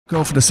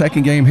Go for the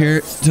second game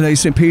here today.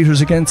 St. Peter's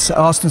against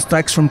Austin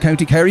Stacks from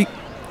County Kerry.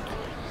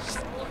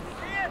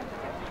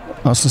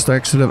 Austin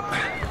Stacks with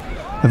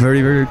a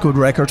very, very good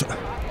record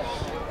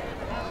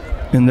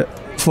in the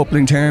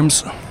footballing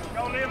terms.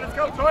 Let's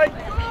go, Ty.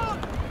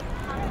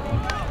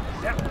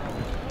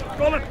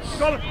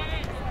 Got it.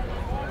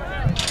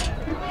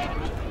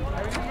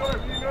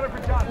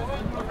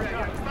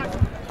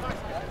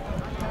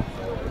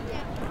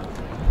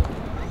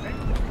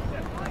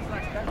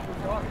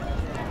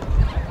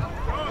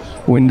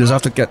 Wind is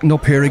after getting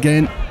up here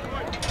again.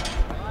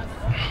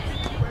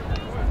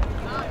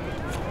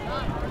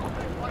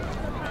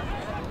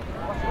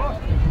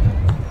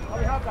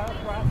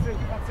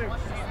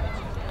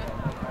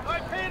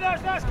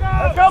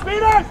 Let's go,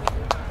 Peters!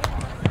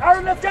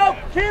 Aaron, let's go!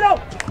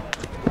 Keto!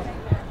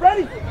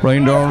 Ready?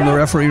 Brian Doran, the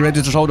referee,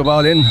 ready to throw the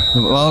ball in.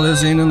 The ball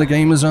is in and the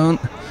game is on.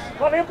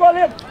 Ball in.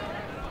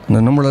 And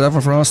the number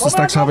 11 for Austin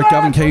Stacks have it,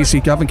 Gavin Casey.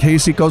 Gavin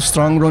Casey goes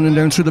strong, running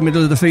down through the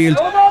middle of the field.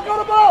 Go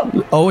the ball!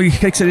 Oh, he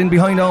kicks it in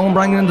behind Owen,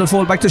 bringing in the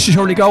full back to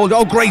Shirley Gold.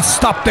 Oh, great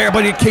stop there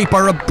by the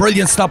keeper. A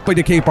brilliant stop by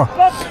the keeper.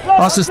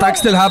 Austin Stacks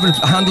still have it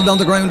handled on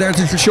the ground there. It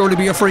will surely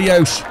be a free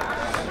out.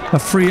 A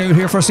free out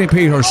here for St.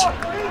 Peter's.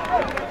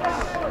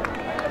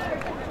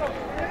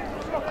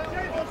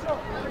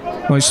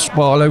 Nice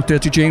ball out there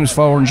to James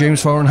Foran.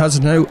 James Foran has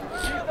it now.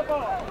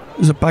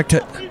 Is it back to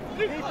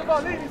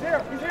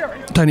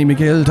Danny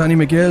McGill? Danny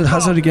McGill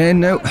has it again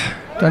now.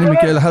 Danny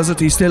McGill has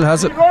it. He still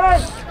has it.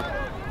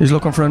 He's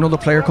looking for another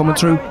player coming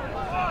through.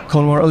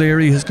 Colmar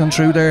O'Leary has gone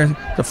through there.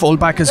 The full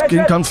back has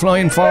gone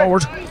flying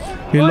forward.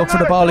 He'll look for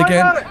the ball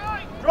again.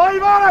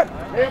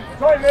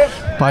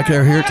 Back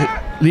there here to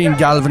Liam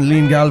Galvin.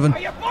 Liam Galvin.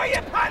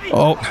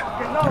 Oh,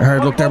 a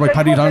hard look there by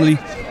Paddy Donnelly.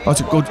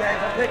 That's a good.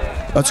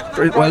 That's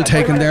great, well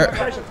taken there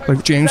by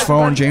James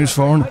Foran. James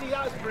Foran.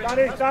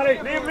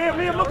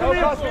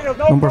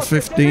 Number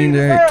 15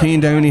 there, Keane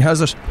Downey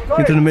has it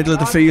into the middle of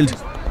the field.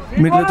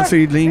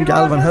 Liam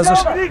Galvin has it.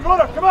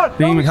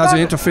 Liam has it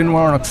into Finn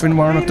Warnock. Finn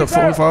Warnock, the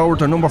full forward,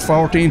 to number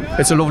 14.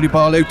 It's a lovely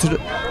ball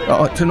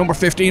out to number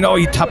 15. Oh,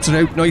 he taps it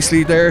out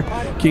nicely there.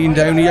 Keane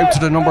Downey out to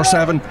the number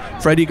 7.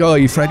 Freddie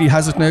Guy. Freddie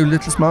has it now,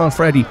 little small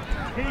Freddie.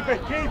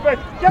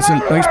 It's a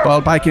nice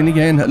ball back in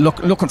again.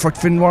 Looking for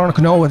Finn Warnock.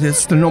 No,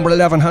 it's the number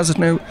 11 has it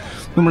now.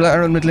 Number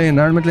Aaron McLean.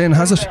 Aaron McLean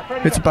has it.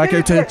 It's back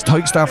out to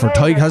Tyke Stafford.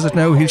 Tyke has it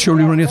now. He'll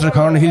surely run into the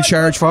corner. He'll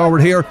charge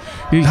forward here.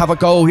 He'll have a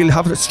go. He'll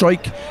have a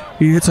strike.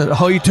 He hits it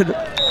high to the.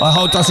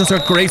 Oh, that's just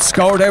a great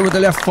score there with the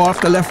left foot,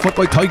 off the left foot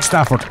by Tyke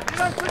Stafford.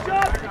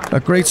 A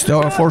great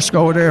first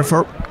score there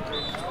for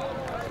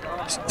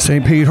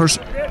St. Peter's.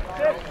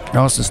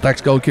 Austin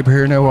Stacks goalkeeper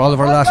here now.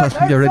 Oliver Latta.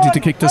 They're ready to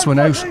kick this one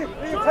out.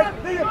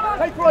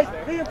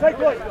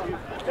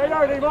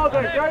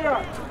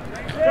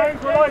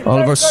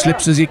 Oliver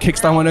slips as he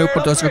kicks that one out,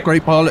 but that's a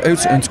great ball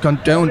out and it's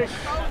gone down.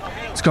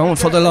 It's going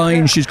for the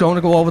line. She's going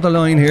to go over the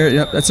line here.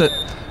 Yeah, that's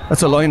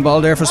a line ball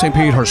there for St.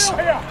 Peter's.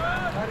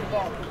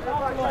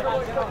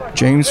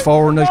 James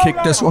Foran will kick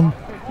this one.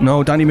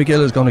 No, Danny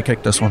McGill is going to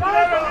kick this one.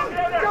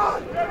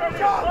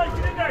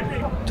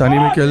 Danny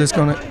McGill is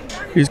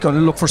he's going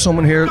to look for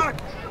someone here.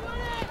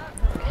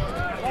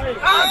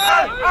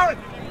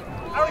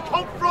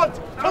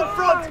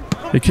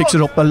 He kicks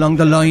it up along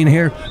the line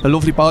here. A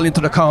lovely ball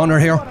into the corner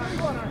here.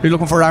 He's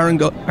looking for Aaron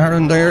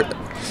there.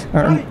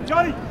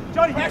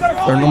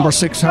 Their number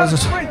 6 has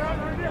it.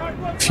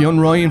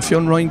 Fionn Ryan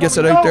gets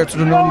it out there to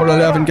the number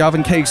 11,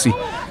 Gavin Casey.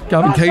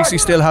 Gavin Casey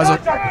still has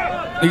it.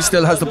 He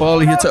still has the ball.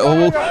 He hits a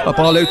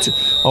ball out.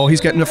 Oh,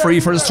 he's getting a free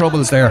for his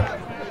troubles there.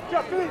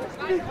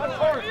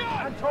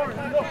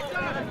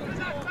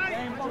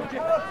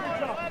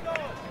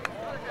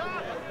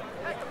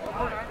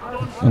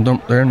 And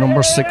they're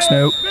number 6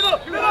 now.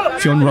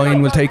 Fionn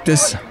Ryan will take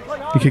this.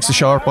 He kicks a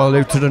short ball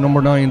out to the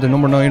number 9. The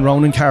number 9,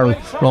 Ronan Carroll.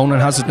 Ronan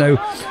has it now.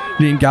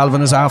 Liam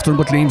Galvin is after him,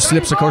 but Liam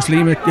slips. Of course,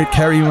 Liam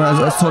Kerry has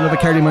a ton of a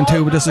Kerry man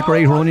too, but this is a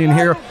great run in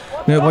here.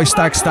 Now, by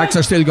Stacks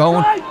are still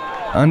going.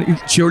 And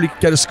he'll surely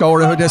get a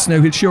score out of this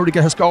now. He'll surely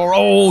get a score.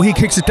 Oh, he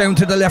kicks it down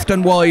to the left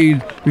and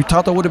wide. We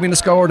thought there would have been a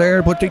score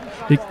there, but he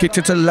kicks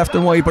it to the left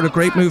and wide. But a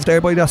great move there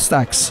by that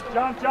Stacks.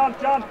 John, you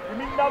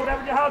mean that with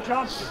everything you have,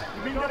 John.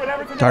 You mean that with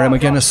everything. Darren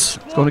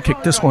McGuinness is going to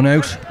kick this one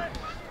out.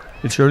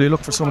 He'll surely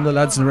look for some of the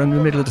lads around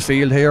the middle of the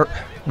field here.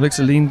 Looks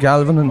at Liam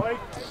Galvin and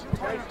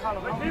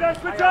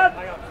switch on.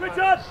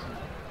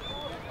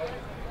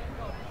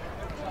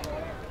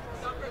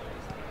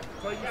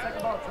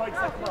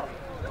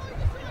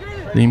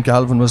 Liam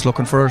Galvin was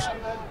looking for it.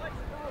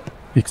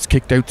 He's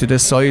kicked out to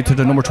this side to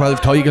the number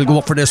 12. Tyke will go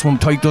up for this one.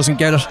 Tyke doesn't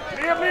get it.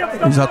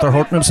 He's out there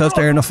hurting himself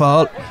there in the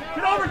fall.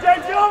 Get over,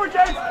 James.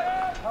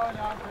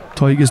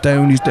 Tyke is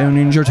down. He's down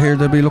injured here.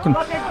 They'll be looking.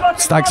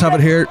 Stacks have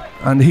it here,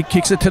 and he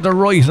kicks it to the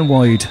right and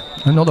wide.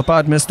 Another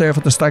bad miss there for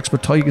the Stacks,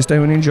 but Tyke is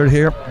down injured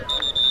here.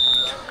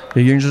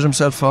 He injured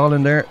himself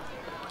falling there.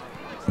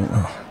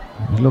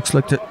 It looks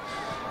like it's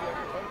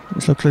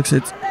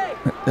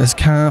his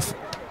calf.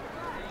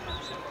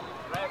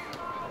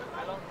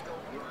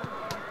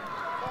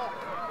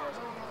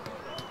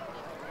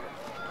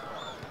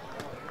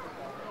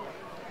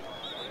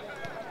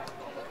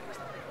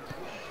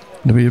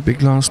 There'll be a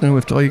big loss now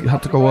if I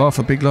have to go off.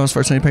 A big loss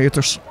for St.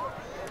 Peter's.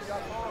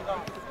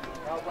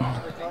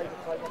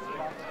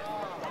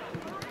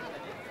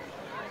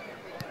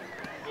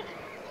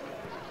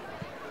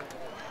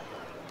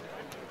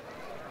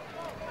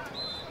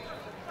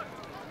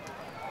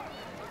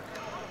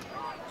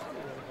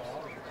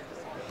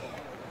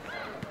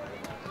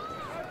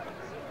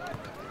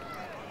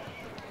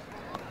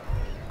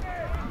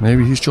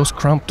 Maybe he's just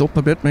cramped up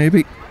a bit,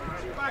 maybe.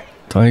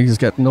 He's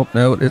getting up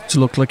now. It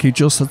looked like he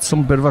just had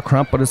some bit of a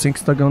cramp, but I think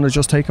they're going to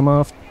just take him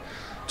off.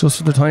 Just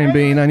for the time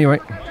being, anyway.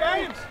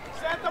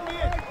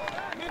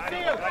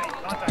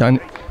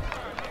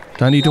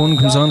 Danny Dunn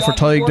comes on for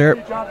Tig there.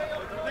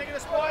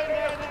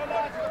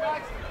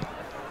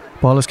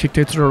 Ball is kicked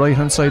out to the right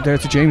hand side there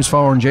to James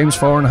Foran. James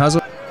Foran has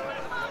it.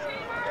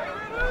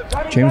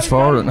 James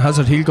Foran has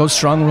it. He'll go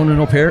strong running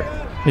up here.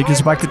 He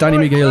gives it back to Danny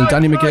nGael.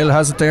 Danny nGael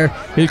has it there.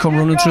 He'll come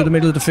running through the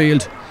middle of the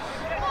field.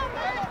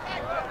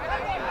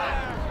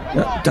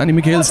 Danny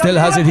nGael still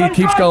has it. He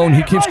keeps going.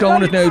 He keeps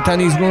going it now.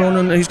 Danny's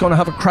running. He's going to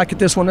have a crack at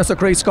this one. That's a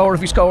great score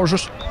if he scores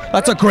it.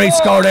 That's a great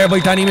score there by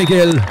Danny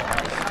nGael.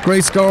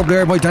 Great score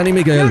there by Danny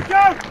nGael.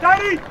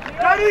 Danny!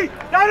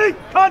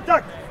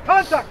 Contact!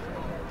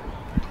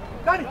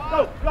 Danny,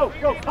 go!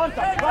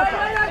 Contact!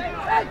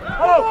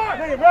 Oh,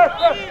 hang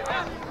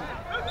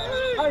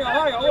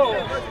on, whoa.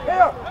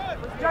 Here!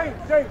 James,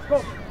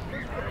 go.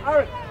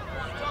 Aaron.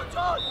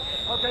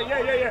 Okay,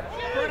 yeah.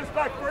 Furthest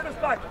back.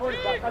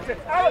 That's it.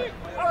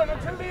 Aaron,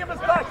 until Liam is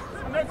back.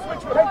 And then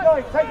switch with him.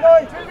 Take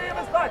nine. Until Liam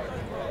is back.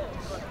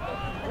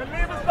 When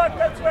Liam is back,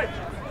 then switch.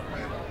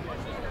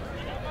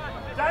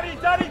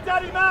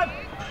 Daddy, man.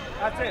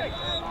 That's it.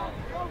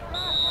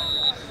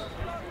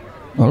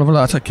 Oliver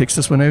Latta kicks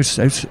this one out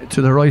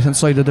to the right hand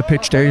side of the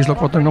pitch there. He's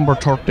looking at the number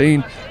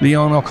 13,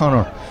 Leon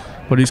O'Connor.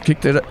 But he's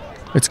kicked it.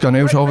 It's gone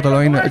out over the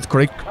line. It's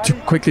great to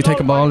quickly take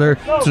a ball there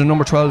to the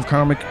number 12,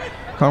 Cormac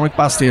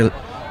Bastille.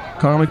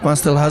 Cormac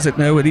Bastille has it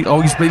now.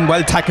 He's been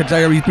well tackled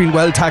there.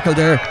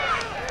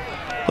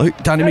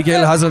 Danny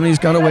nGael has it and he's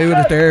gone away with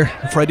it there.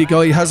 Freddie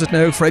Guy has it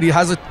now. Freddie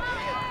has it.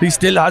 He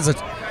still has it.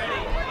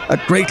 A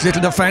great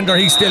little defender.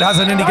 He still has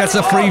it and he gets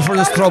a free for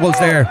his troubles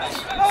there.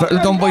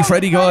 Done by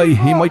Freddie Guy.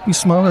 He might be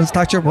small in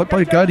stature, but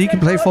by God, he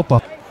can play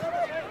football.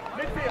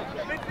 Midfield.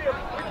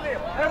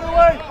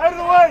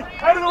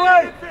 Out of the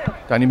way.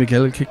 Danny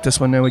nGael will kick this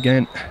one now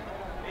again.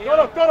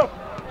 Got up.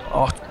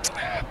 Oh,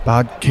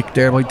 bad kick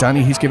there by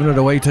Danny. He's giving it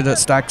away to the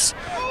Stacks.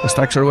 The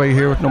Stacks are away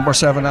here with number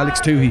 7, Alex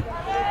Toohey.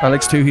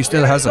 Alex Toohey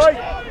still has it.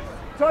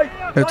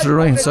 Out to the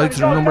right side to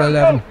the number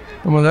 11.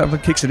 Number 11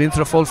 kicks it into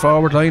the full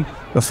forward line.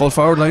 The full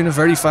forward line is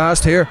very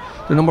fast here.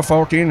 The number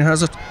 14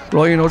 has it.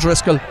 Ryan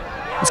O'Driscoll.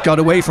 It's got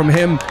away from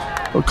him.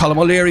 Colm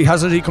O'Leary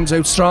has it. He comes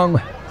out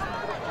strong.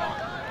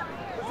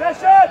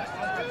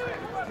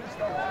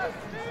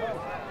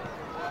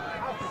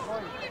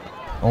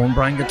 Owen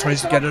Brangan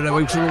tries to get it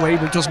away from the way,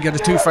 but doesn't get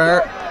it too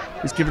far.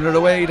 He's giving it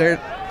away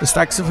there. The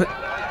Stacks of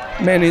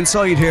men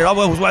inside here.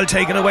 Oh, it was well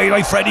taken away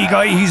by Freddie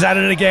Guy. He's at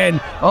it again.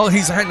 Oh,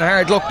 he's having a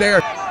hard look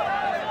there.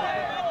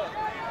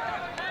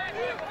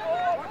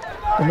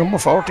 The number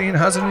 14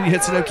 has it and he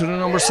hits it out to the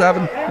number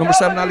 7. Number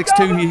 7, Alex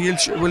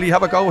Toohey. Will he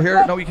have a go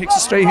here? No, he kicks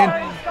it straight in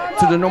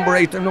to the number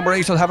 8. The number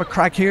 8 will have a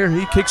crack here.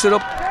 He kicks it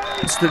up.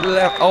 It's to the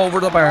left over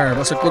the bar.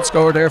 That's a good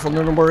score there from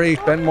the number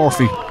 8, Ben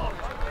Murphy.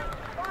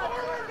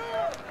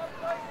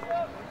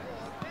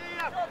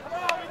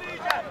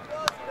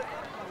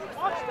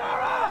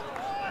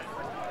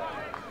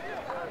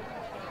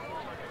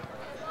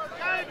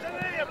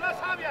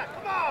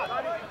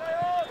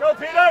 Go,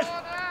 Peters!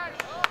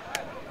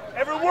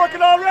 Everyone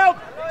working all round!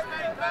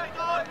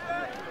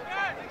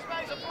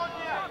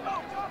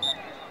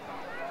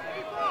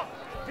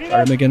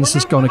 Aaron McGuinness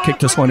is going to kick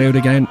this one out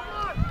again.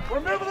 We're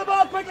moving the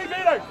ball quickly,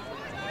 Peter!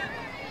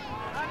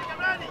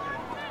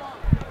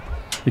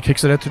 He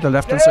kicks it out to the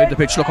left hand side of the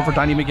pitch looking for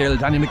Danny nGael.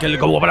 Danny nGael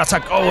go over. That's a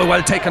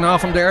well taken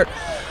off him there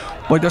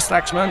by the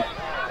Stacks man.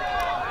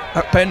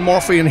 Ben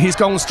Murphy, and he's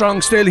going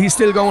strong still. He's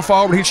still going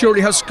forward. He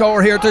surely has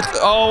score here.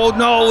 Oh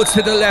no, it's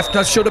to the left.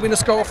 That should have been a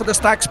score for the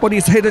Stacks, but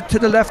he's hit it to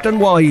the left and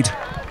wide.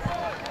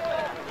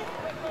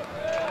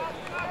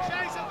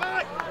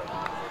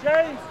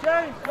 James,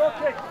 go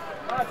kick.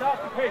 That's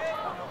off the pitch.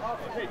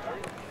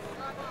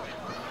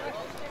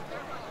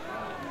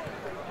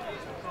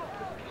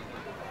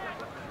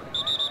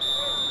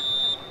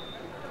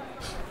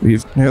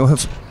 We've now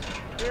have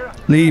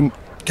Liam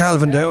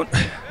Calvin down.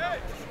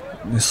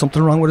 There's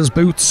something wrong with his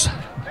boots.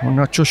 I'm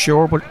not just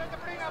sure, but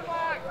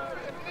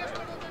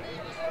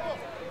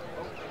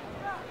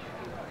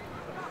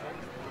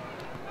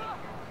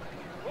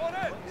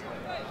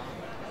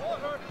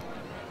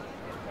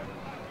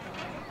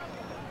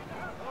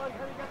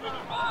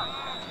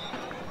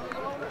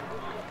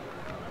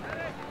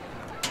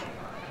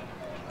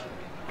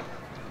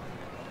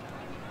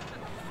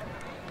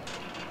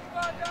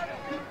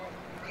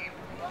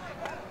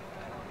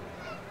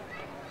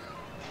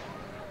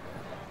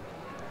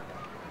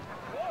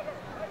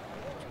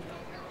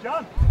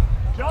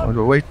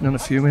we're waiting in a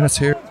few minutes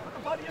here.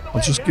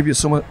 I'll just give you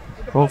some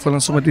profile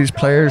on some of these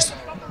players.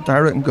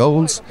 Dara in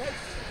goals.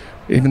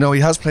 Even though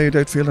he has played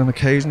outfield on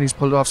occasion, he's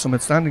pulled off some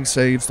outstanding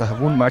saves that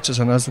have won matches,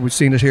 and as we've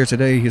seen it here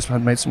today, he's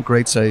made some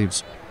great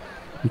saves.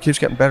 He keeps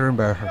getting better and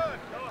better.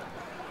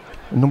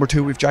 And number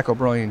 2, we've Jack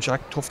O'Brien.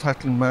 Jack, tough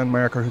tackling man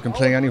marker who can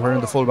play anywhere in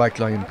the full back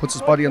line. Puts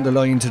his body on the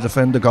line to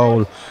defend the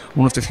goal.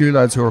 One of the few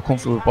lads who are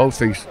comfortable with both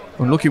feet.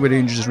 Unlucky with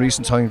injuries in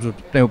recent times, but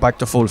now back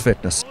to full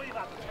fitness.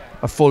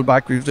 At full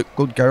back, we've the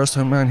good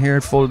Garristown man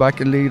here, full back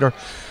and leader,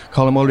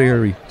 Colm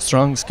O'Leary.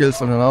 Strong,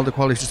 skillful, and all the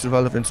qualities to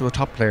develop into a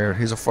top player.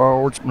 He's a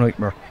forward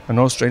nightmare and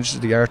no stranger to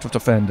the art of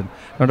defending.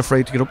 Not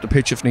afraid to get up the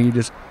pitch if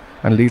needed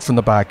and lead from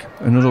the back.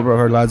 Another of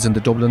our lads in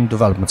the Dublin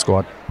development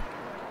squad.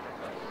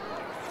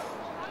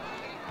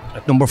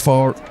 At number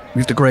 4,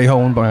 we've the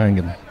Greyhound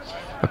Bangan,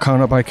 a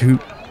cornerback who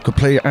could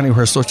play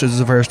anywhere, such as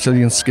his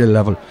versatility and skill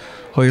level.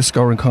 Highest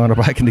scoring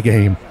cornerback in the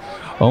game.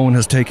 Owen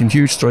has taken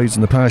huge strides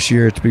in the past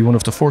year to be one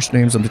of the first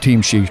names on the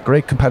team sheet.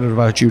 Great competitive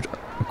attitude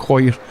and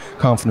quiet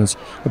confidence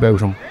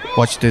about him.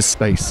 Watch this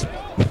space.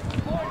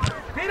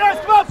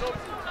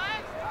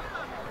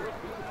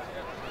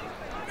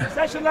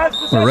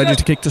 We're ready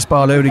to kick this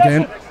ball out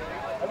again.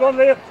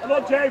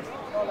 James.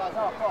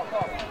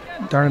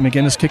 Darren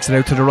McGuinness kicks it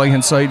out to the right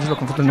hand side. He's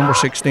looking for the number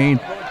 16,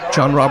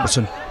 John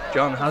Robertson.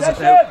 John has it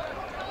now.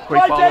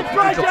 Great ball.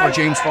 He's up for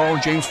James Fowler.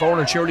 James Fowler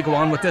will surely go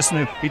on with this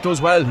now. He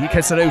does well. He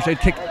kicks it out. They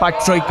kick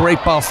back straight.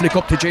 Great ball. Flick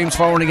up to James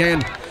Fowler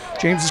again.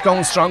 James is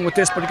going strong with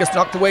this, but he gets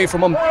knocked away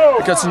from him.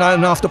 He gets an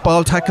off the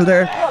ball tackle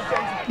there.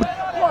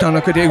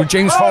 But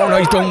James Fowler,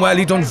 he's done well.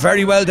 He's done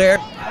very well there.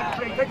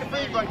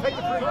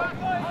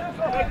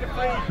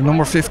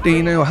 Number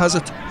 15 now has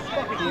it.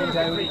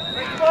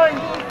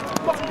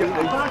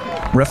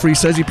 Referee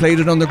says he played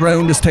it on the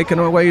ground. It's taken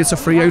away. It's a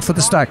free out for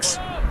the Stacks.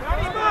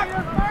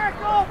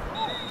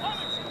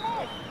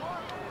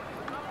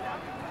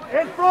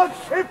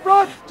 In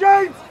front,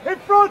 James! In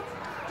front,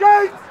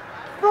 James!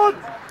 Front!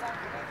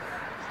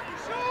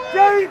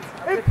 James!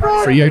 In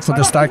front! Free out for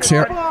the Stacks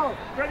here.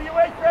 Ready,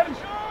 away, ready!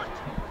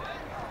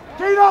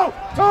 Tino!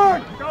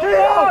 Turn!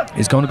 Tino!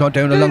 He's going to go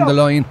down along the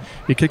line.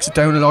 He kicks it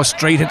down and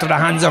straight into the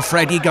hands of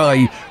Freddie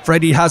Guy.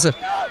 Freddie has it.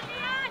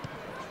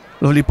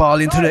 Lovely ball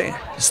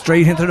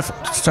straight into the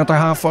centre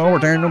half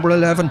forward there, number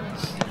 11.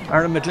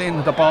 Aaron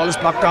McLean, the ball is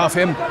blocked off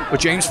him. But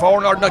James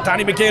Fowler,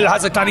 Danny McGill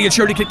has it. Danny will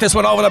surely kick this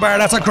one over the bar.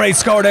 That's a great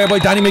score there by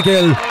Danny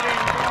McGill.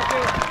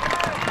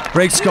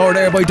 Great score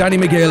there by Danny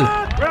McGill.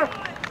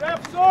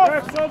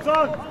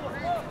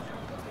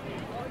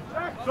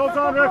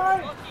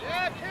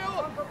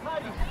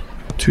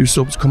 Two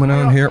subs coming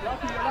on here.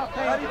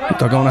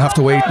 They're going to have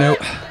to wait now.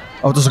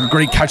 Oh, there's a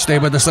great catch there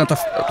by the centre,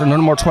 the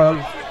number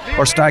 12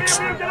 or Stacks.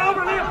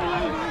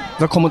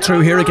 They're coming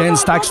through here again.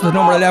 Stacks to the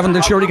number 11.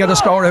 They'll surely get a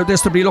score out of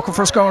this. They'll be looking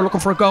for a score, looking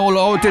for a goal.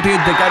 Oh, they did. They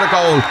get a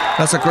goal.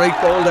 That's a great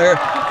goal there.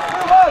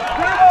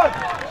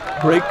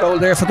 Great goal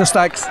there for the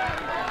Stacks.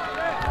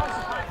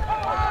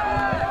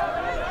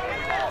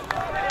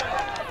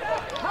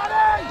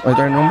 Oh,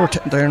 they're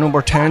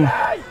number 10.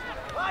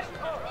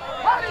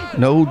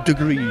 No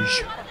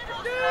degrees.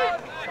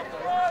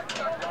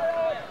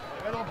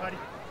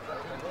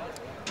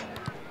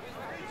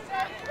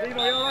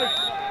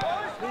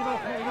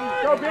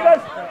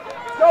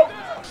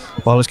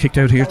 Ball is kicked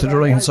out here to the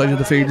right hand side of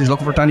the field. He's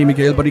looking for Danny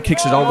McGill, but he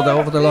kicks it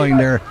over the line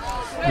there.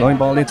 Line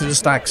ball into the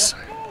Stacks.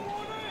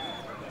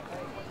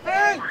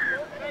 Finn!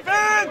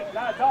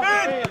 Come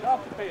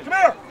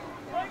here!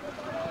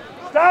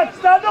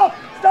 Stand up!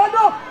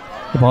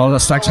 The ball, the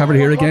Stacks have it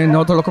here again.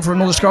 No, they're looking for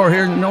another score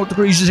here. No,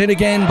 degrees is in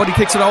again, but he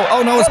kicks it out.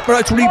 Oh no,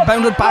 it's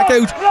rebounded back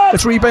out.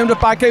 It's rebounded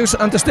back out,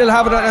 and they still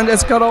have it, and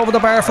it's got over the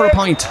bar for a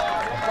point.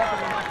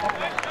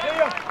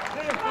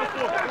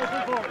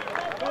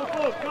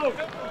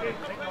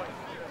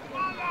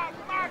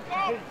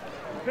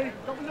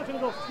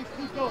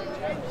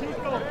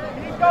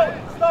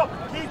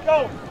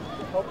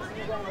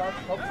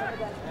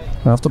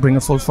 I have to bring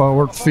it full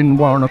forward. Finn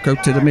Warnock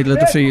out to the middle of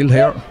the field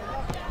here.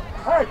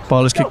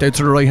 Ball is kicked out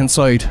to the right hand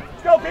side.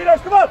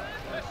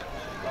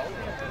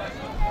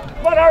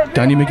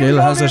 Danny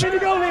McGill has it.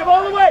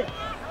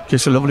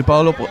 Gets a lovely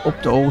ball up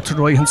to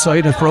the right hand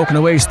side. It's broken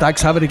away.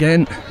 Stacks have it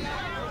again.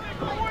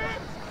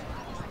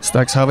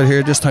 Stacks have it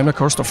here this time. Of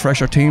course, the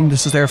fresher team.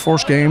 This is their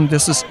first game.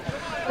 This is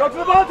go to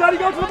the ball, Danny.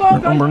 Go to the ball.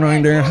 Number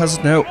 9 there has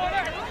it now.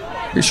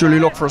 He surely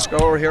look for a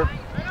score here.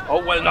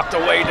 Oh, well knocked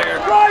away there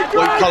by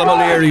Colm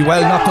O'Leary.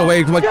 Well knocked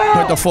away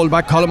by the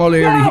full-back Colm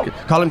O'Leary.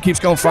 Colm keeps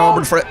going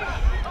forward for it.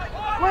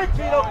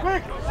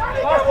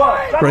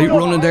 Great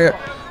running there.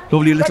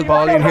 Lovely little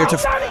ball in here.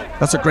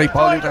 That's a great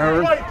ball into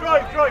Aaron.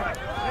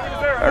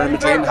 Aaron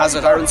McLean has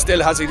it. Aaron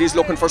still has it. He's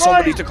looking for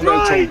somebody to come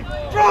out to him.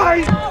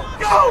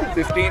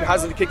 15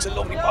 has it. He kicks a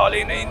lovely ball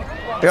in.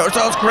 There's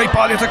a great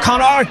ball into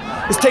Connor.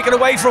 It's taken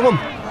away from him.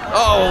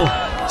 Oh,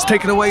 it's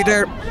taken away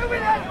there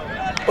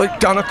by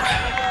Donnock.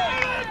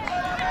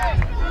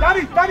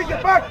 Danny,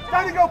 get back!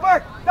 Danny, go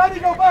back! Danny,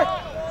 go back!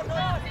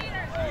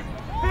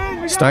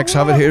 Stacks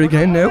have it here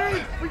again now.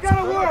 We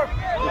gotta work!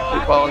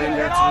 Big ball in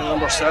there to the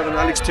number 7,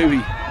 Alex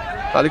Toohey.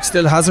 Alex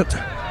still has it.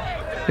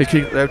 He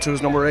kicked it out to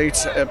his number 8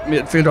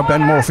 midfielder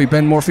Ben Murphy.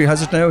 Ben Murphy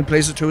has it now and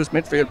plays it to his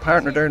midfield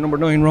partner there, number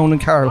 9 Ronan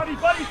Carroll.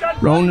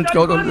 Ronan,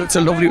 it's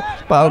a lovely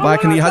ball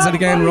back and he has it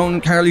again. Ronan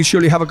Carroll, he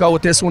surely have a go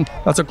at this one.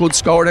 That's a good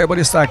score there by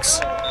the Stacks.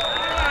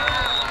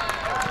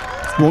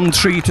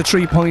 1-3 to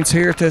 3 points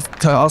here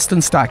to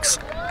Austin Stacks.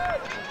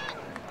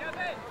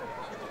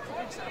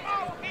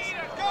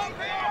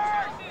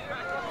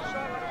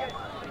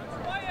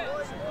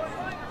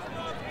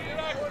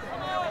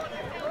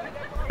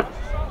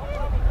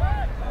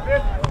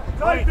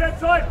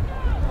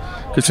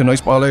 Gets a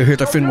nice ball out here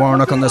to Finn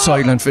Warnock on the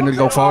sideline. Finn will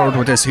go forward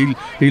with this. He'll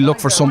look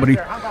for somebody.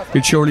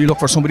 He'll surely look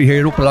for somebody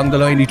here up along the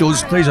line. He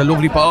does. Plays a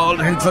lovely ball.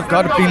 He's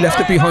got to be left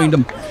it behind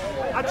him.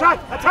 Attack!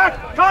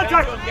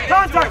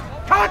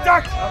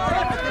 Contact!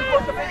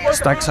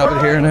 Stacks have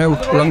it here now.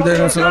 Along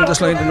this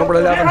line. The number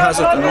 11 has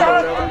it. The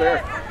number 11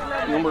 there.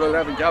 Number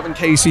 11, Gavin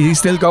Casey. He's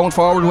still going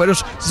forward with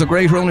it. It's a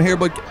great run here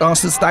by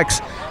Austin Stacks.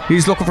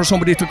 He's looking for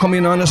somebody to come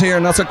in on it here,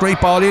 and that's a great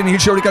ball in. He'll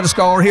surely get a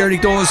score here. He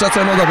does. That's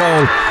another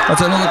goal.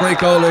 That's another great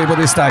goal by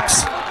the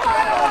Stacks.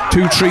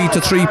 2-3 to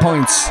 3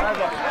 points.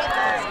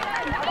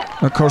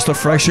 Of course, the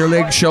fresher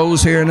leg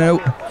shows here now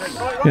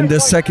in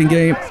this second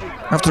game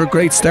after a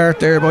great start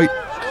there by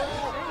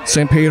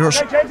St. Peter's.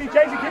 Jamesy,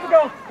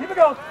 keep it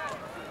going.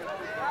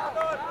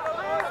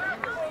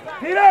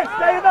 Peter,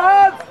 stay in the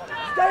hands.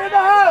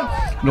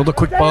 Another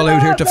quick ball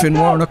out here to Finn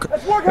Warnock,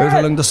 out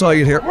along the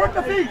side here. Work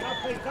the feet.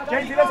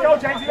 Jamesy,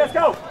 let's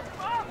go.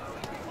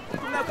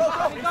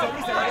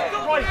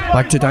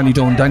 Back to Danny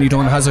Dunn. Danny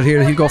Dunn has it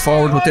here. He'll go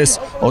forward with this.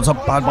 Oh, it's a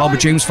bad ball by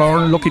James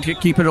Farren. Lucky to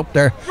keep it up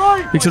there.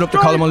 Picks it up to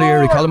Colm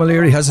O'Leary. Colm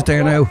O'Leary has it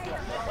there now.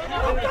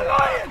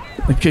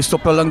 It kissed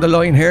up along the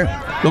line here,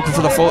 looking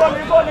for the foot.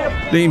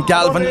 Liam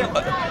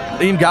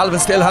Galvin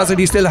still has it.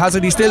 He still has it.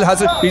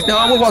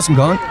 No, it wasn't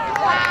gone.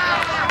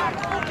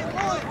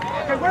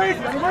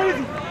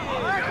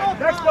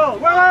 Next ball,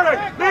 where are they?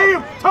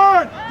 Liam,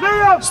 turn!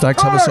 Liam!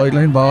 Stacks have a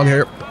sideline ball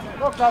here.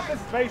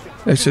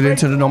 It's it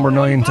into the number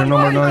 9. The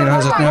number 9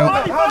 has it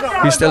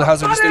now. He still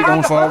has it. He's still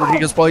going forward. He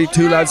gets by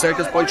 2 lads there,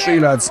 gets by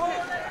 3 lads.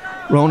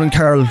 Ronan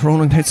Carroll.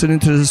 Ronan hits it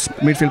into his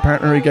midfield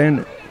partner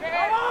again.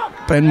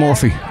 Ben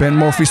Murphy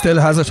still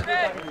has it.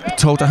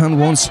 Toe to hand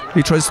once.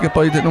 He tries to get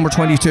by the number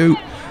 22.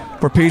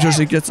 For Peters,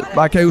 he gets it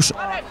back out.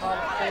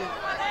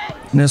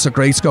 And there's a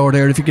great score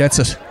there if he gets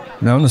it.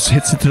 Now it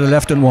hits it to the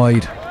left and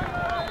wide.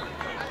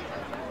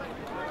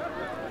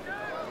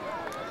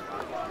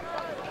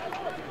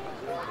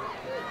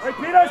 Right,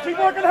 Peters, keep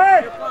working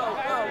hard.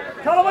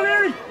 Colm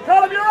O'Leary,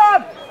 Colm, you're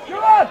on.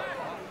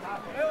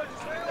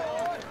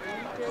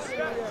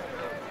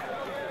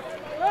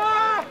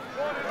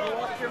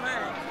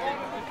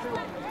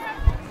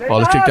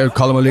 Ball is kicked out.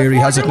 Colm O'Leary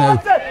has it now.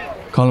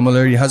 Colm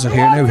O'Leary has it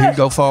here now. He'll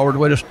go forward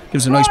with it.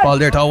 Gives a nice ball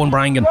there to Owen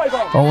Brangan.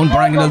 Owen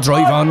Brangan will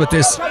drive on with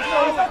this.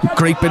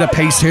 Great bit of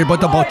pace here by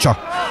the Butcher.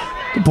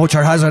 The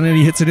Butcher has it and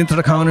he hits it into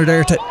the corner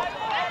there to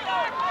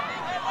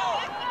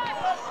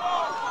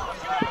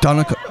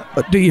Donick.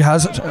 He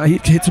has it. He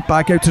hits it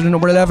back out to the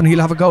number 11. He'll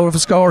have a go of a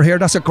score here.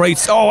 That's a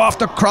great... Oh, off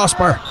the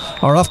crossbar.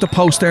 Or off the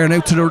post there and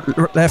out to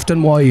the left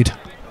and wide.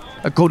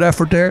 A good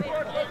effort there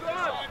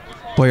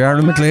by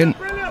Aaron McLean.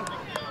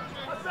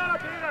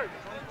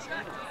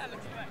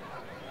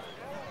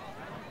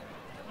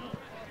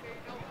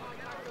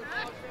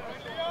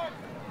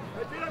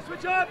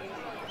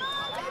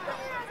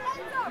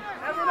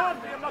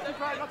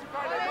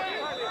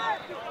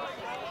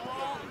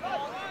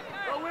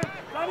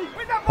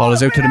 Ball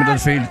is out to the middle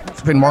of the field.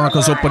 Finn Warnock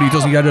goes up, but he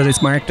doesn't get it.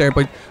 It's marked there,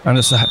 and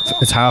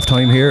it's half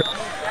time here.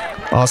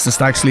 Austin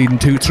Stacks leading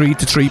 2-3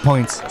 to 3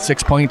 points.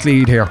 6 point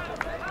lead here.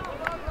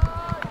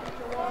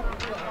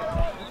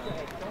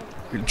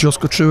 We'll just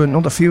go through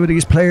another few of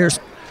these players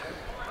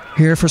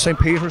here for St.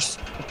 Peter's.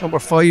 At number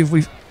 5,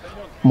 we've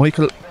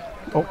Michael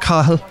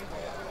O'Cahill.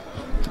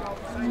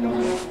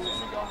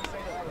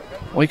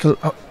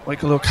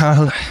 Michael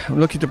O'Cahill,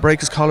 lucky to break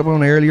his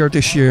collarbone earlier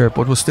this year,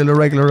 but was still a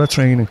regular at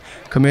training.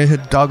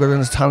 Committed, dogged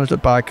and a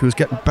talented back who's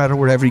getting better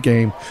with every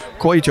game.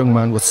 Quiet young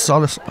man with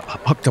solid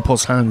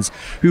octopus hands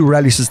who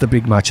relishes the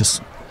big matches.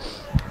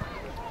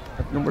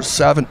 At number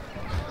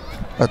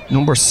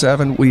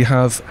 7 we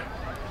have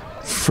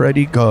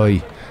Freddie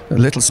Guy, a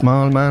little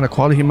small man, a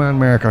quality man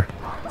marker.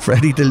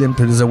 Freddie the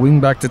Limpet is a wing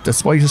back that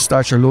despite his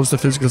stature loves the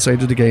physical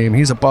side of the game.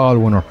 He's a ball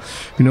winner.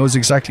 He knows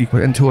exactly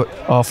when to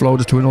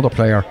offload it to another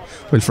player.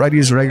 While Freddie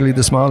is regularly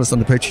the smallest on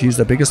the pitch, he's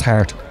the biggest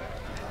heart.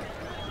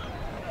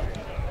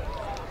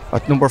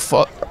 At number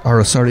 5,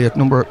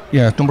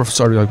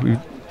 we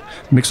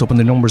mix up in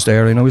the numbers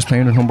there. I know he's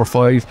playing at number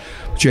 5.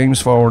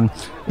 James Foran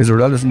is a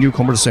relative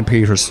newcomer to St.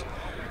 Peter's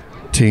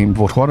team,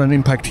 but what an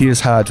impact he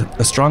has had.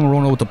 A strong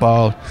runner with the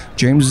ball.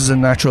 James is a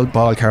natural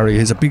ball carrier.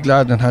 He's a big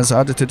lad and has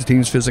added to the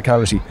team's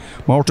physicality.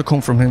 More to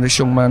come from him, this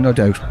young man, no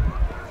doubt.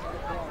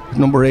 At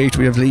number 8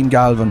 we have Liam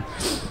Galvin,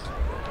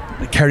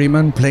 the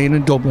Kerryman playing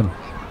in Dublin.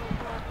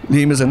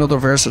 Liam is another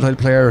versatile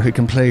player who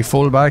can play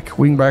full-back,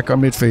 wing-back or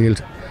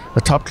midfield. A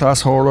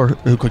top-class hurler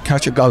who could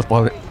catch a golf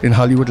ball in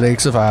Hollywood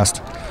Lakes of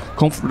Ast.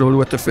 comfortable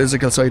with the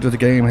physical side of the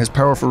game. His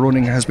powerful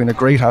running has been a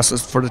great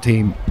asset for the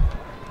team.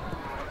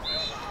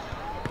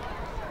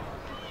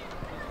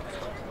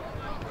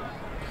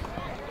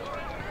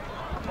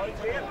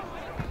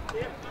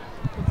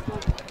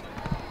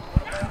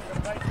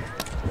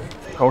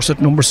 Of course,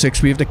 at number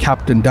 6 we have the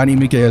captain, Danny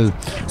nGael,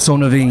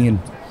 son of Ian.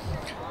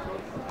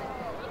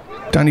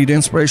 Danny, the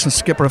inspirational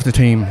skipper of the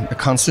team, a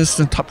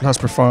consistent top-class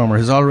performer.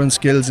 His all-round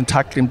skills in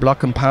tackling,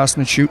 blocking, passing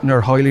and shooting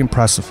are highly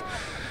impressive.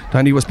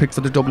 Danny was picked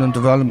for the Dublin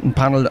development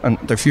panel, and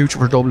the future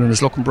for Dublin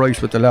is looking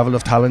bright with the level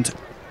of talent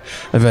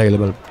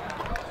available.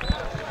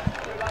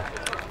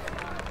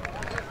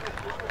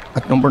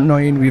 At number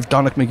 9 we have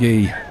Donnacht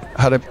McGee.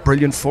 Had a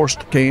brilliant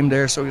first game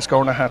there, so he's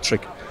scoring a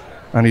hat-trick.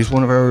 And he's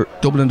one of our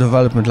Dublin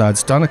development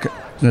lads. Donnacht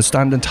is a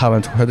standing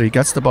talent. Whether he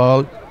gets the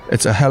ball,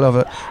 it's a hell of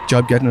a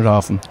job getting it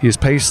off him. He has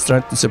pace,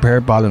 strength and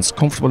superb balance,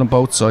 comfortable on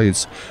both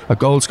sides. A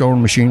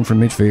goal-scoring machine from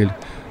midfield.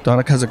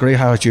 Donnacht has a great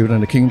attitude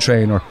and a keen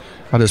trainer,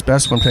 at his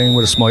best when playing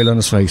with a smile on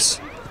his face.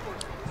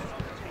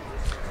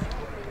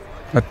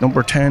 At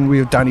number 10 we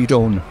have Danny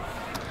Dunn.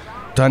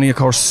 Danny, of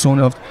course, son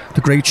of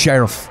the great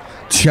Sheriff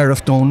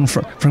Dunn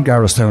from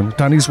Garristown.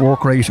 Danny's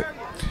work rate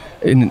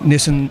in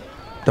knitting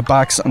the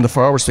backs and the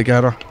forwards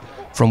together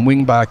from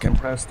wing back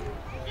impressed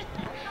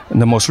in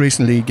the most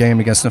recent league game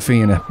against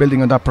Féile.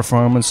 Building on that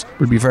performance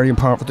will be very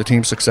important for the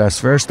team's success.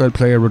 Versatile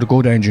player with a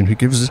good engine who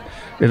gives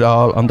it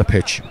all on the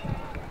pitch.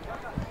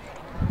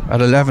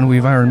 At 11 we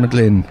have Aaron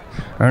McGlynn.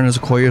 Aaron is a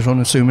quiet,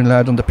 unassuming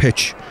lad on the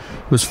pitch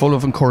who is full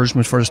of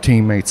encouragement for his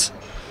teammates.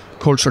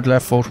 Cultured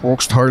left foot,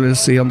 works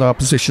tirelessly on the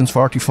opposition's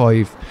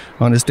 45.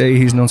 On his day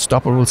he's an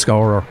unstoppable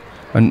scorer.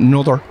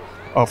 Another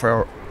of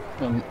our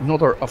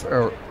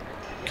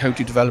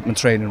county development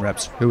training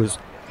reps who is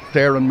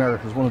there on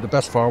merit as one of the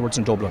best forwards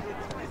in Dublin.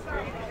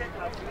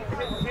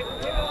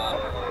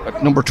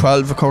 At number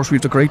 12, of course, we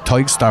have the great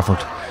Tig Stafford,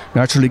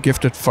 naturally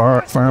gifted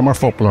farmer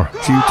footballer.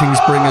 Few things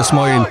bring a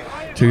smile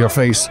to your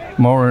face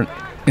more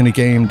in a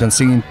game than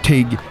seeing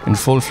Tig in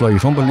full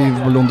flight.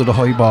 Unbelievable under the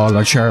high ball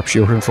and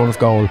sharpshooter in front of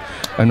goal.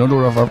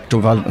 Another of our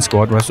development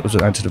squad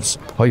representatives.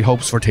 High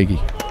hopes for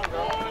Tiggy.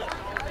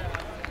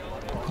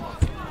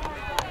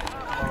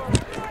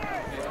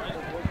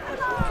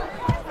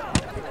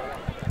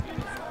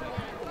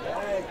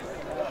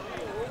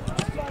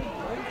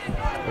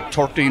 At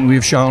 13 we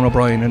have Sean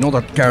O'Brien,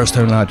 another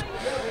Garristown lad.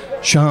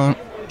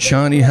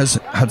 Shawnee has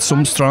had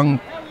some strong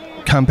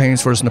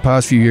campaigns for us in the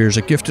past few years.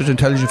 A gifted,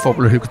 intelligent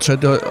footballer who could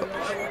thread the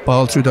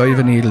ball through the eye of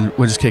a needle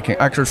with his kicking.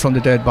 Accurate from the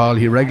dead ball,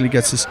 he regularly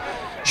gets his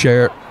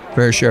fair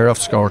share of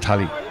the score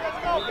tally.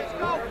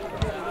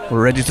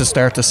 We're ready to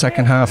start the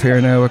second half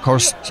here now. Of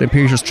course, St.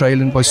 Peter's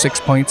trailing by 6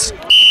 points.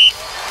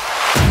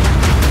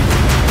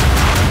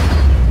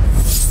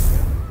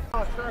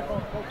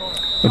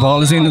 The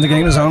ball is in and the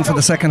game is on for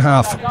the second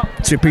half.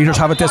 St. Peter's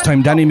have it this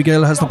time. Danny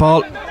nGael has the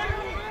ball.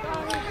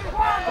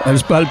 It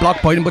was well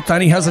blocked by him, but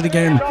Danny has it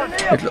again.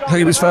 It looked like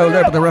he was fouled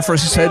there, but the referee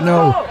said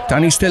no.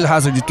 Danny still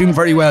has it. He's doing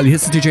very well. He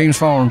hits it to James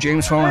Foran.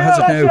 James Foran has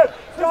it now.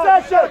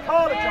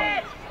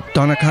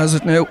 Donnacht has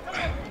it now.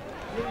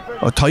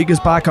 Oh, Tig is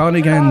back on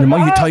again. The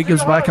mighty Tig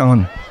is back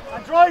on.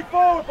 And drive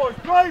forward, boys.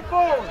 Drive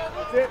forward.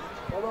 That's it.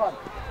 Hold on.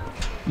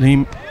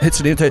 Liam hits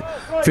it into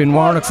Finn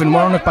Warnock. Finn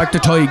Warnock back to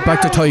Tig.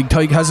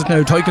 Tig has it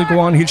now. Tig will go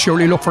on. He'll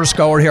surely look for a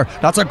score here.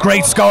 That's a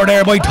great score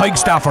there by Tig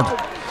Stafford.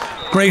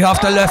 Great off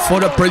the left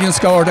foot. A brilliant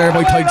score there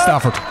by Tig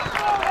Stafford.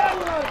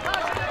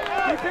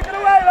 Keep kicking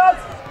away,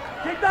 lads.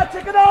 Keep that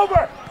ticking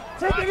over.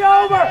 Ticking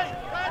over.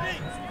 Ready.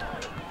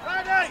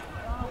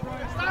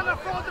 Stand in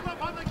front of him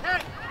on the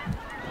kick.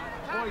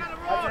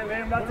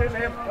 That's it,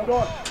 Liam. Hold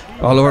on.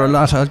 Oliver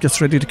Latta gets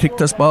ready to kick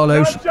this ball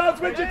out.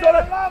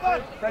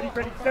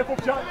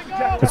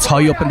 It's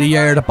high up in the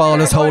air. The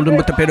ball is holding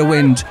with a bit of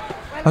wind.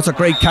 That's a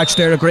great catch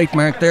there, a great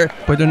mark there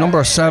by the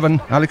number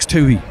 7, Alex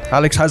Toohey.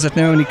 Alex has it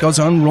now and he goes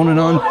on, running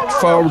on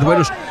forward with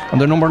it.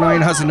 And the number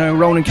 9 has it now,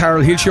 Ronan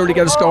Carroll. He'll surely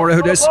get a score out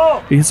of this.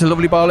 He hits a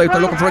lovely ball out.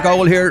 They're looking for a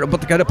goal here,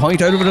 but they get a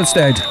point out of it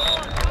instead.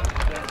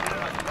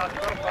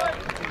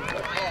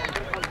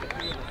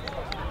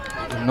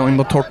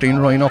 Number 13,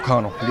 Ryan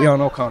O'Connor.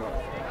 Leon O'Connor.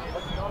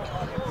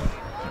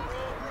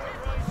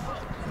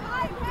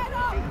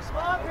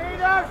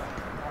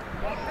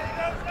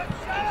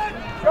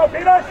 Go,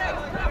 Peter!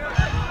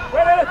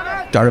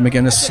 Darren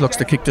McGuinness looks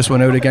to kick this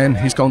one out again.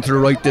 He's gone to the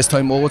right this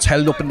time. Oh, it's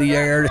held up in the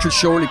air. It'll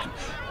surely...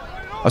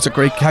 That's a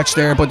great catch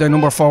there by the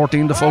number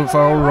 14, the full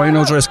forward, Ryan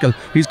O'Driscoll.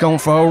 He's going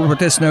forward with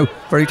this now.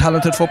 Very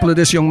talented footballer,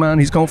 this young man.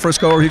 He's going for a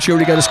score. He'll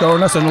surely get a score,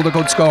 and that's another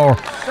good score.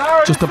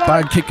 Just a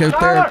bad kick out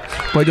there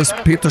by this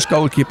Peter's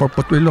goalkeeper,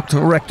 but we'll look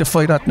to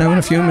rectify that now in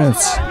a few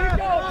minutes. Keep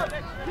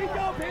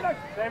going, Peter!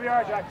 Stay where you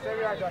are, Jack. Stay where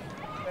you are, Jack.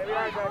 Stay where you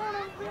are,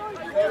 Jack.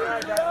 Stay where you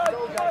are, Jack. Go,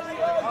 Jack.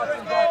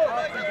 Austin, Jack.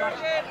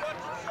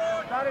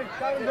 Danny,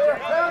 Danny, here.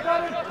 Here,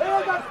 Danny.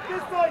 Here, Jack.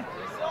 This side.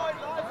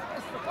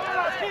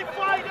 Keep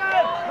fighting!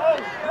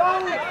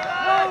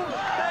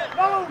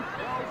 No!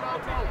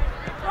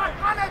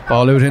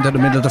 Ball out into the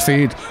middle of the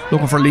field,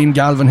 looking for Liam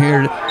Galvin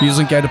here. He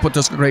doesn't get it, put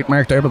this great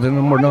mark there, but the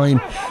number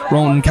 9,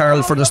 Ronan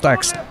Carroll for the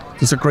Stacks.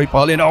 There's a great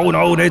ball in. Oh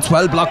no, it's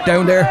well blocked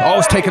down there. Oh,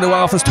 it's taken it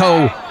off his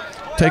toe.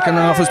 Taken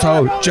off his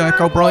toe.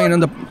 Jack O'Brien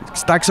and the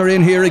Stacks are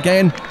in here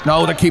again.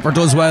 No, the keeper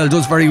does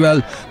very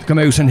well to come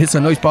out and hits a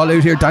nice ball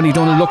out here. Danny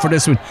Dunn will look for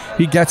this one.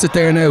 He gets it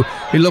there now.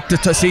 He looked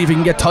to see if he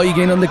can get Tig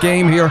in on the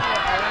game here.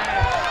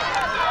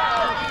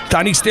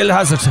 Danny still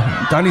has it.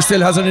 And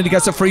he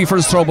gets it free for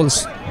his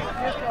troubles.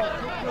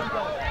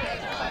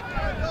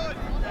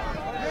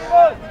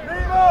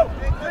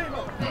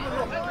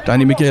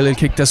 Danny McGill will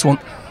kick this one.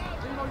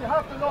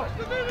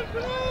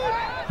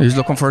 He's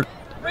looking for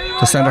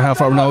the centre half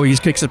forward now. He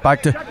kicks it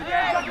back to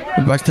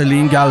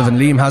Liam Galvin.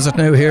 Liam has it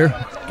now here.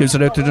 Gives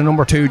it out to the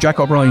number 2, Jack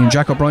O'Brien.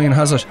 Jack O'Brien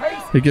has it.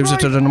 He gives it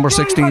to the number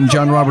 16,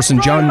 John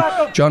Robertson.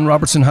 John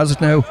Robertson has it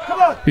now.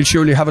 He'll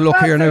surely have a look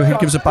here now. He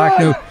gives it back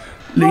now.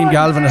 Liam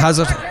Galvin has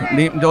it.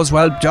 Liam does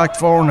well. Jack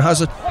Foran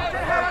has it.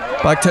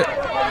 Back to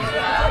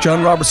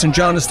John Robertson.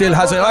 John still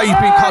has it. He's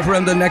been caught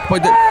around the neck by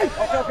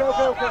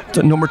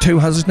the number 2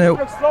 has it now.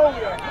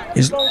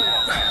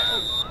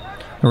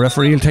 The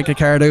referee will take a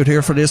card out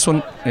here for this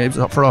one. He's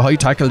up for a high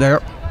tackle there.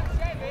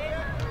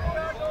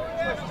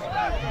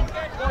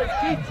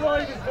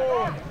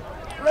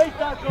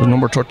 The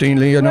number 13,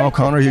 Leon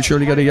O'Connor, he'll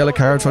surely get a yellow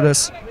card for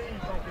this.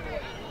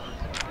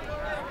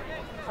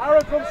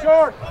 Aaron, come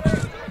short.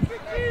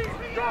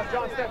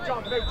 John, step.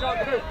 John,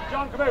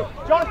 come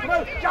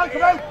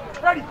out.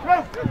 Ready, come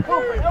out.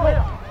 Move.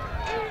 Aaron.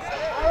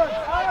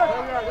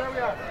 There we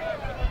are.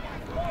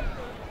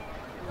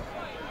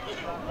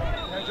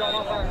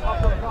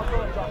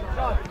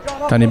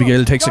 Danny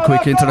McGill takes a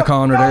quick into the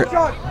corner there.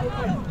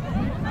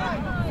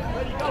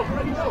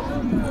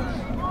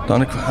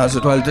 Donnock has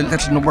it. Well,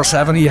 that's number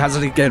 7. He has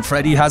it again.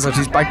 Freddie has it.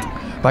 He's back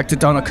to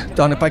Donnock.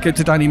 Donnock back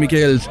into Danny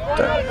McGill.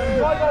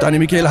 Danny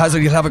McGill has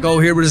it. He'll have a go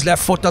here with his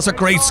left foot. That's a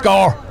great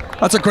score.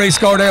 That's a great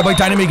score there by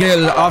Danny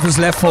McGill off his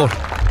left foot.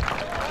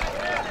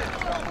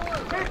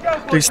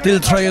 They still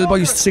trail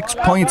by 6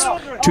 points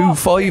to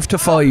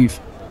 5-5.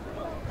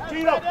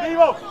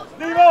 Levo.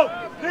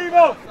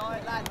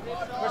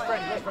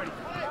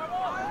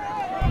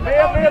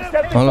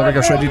 Oliver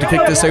gets ready to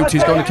kick this out.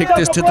 He's going to kick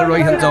this to the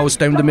right hand now. It's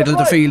down the middle of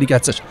the field. He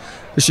gets it.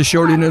 This is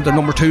surely now the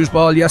number 2's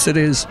ball. Yes, it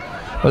is.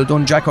 Well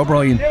done, Jack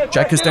O'Brien.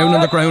 Jack is down on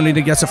the ground and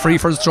he gets it free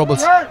for his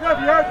troubles.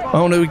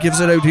 Oh no, he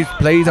gives it out. He's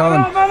played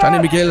on.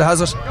 Danny McGill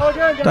has it.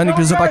 Danny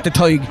gives it back to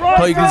Tig.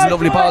 Tig gives a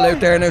lovely ball out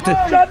there now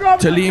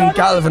to Liam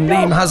Galvin.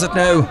 Liam has it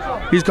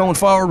now. He's going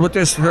forward with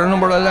this.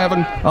 Number 11,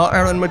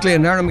 Aaron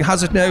McGlynn. Aaron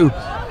has it now.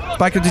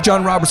 Back into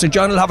John Robertson.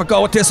 John will have a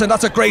go at this, and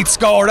that's a great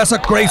score. That's a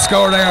great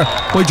score there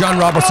by John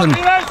Robertson.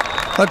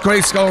 That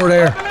great score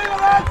there.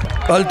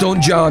 Well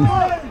done, John.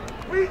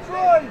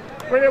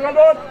 Brilliant,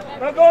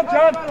 well done,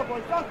 John.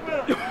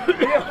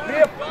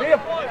 Liam,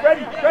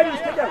 ready,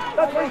 stick out.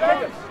 That's where he's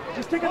kicking.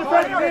 He's kicking the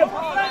Freddie, Liam.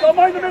 Don't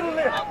mind the middle,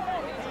 Liam.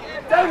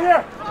 Down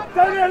here,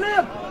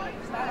 Liam.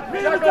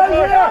 Liam,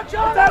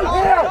 down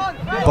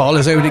here. Ball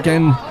is out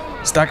again.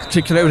 Stack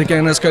kicked it out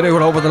again. Let's get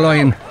out over the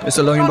line. It's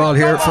a line ball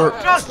here for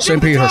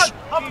St. Peter's.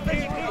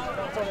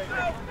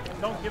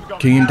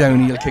 Keane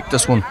Downey will kick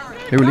this one.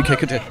 He really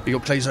kick it. He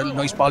plays a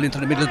nice ball into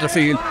the middle of the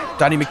field.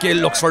 Danny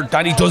McGill looks for it.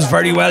 Danny does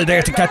very well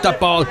there to get that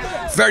ball.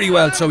 Very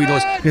well, so he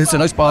does. It's a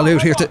nice ball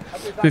out here to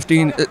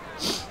 15.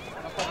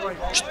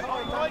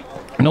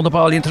 Another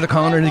ball into the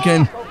corner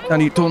again.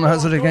 Danny Dunn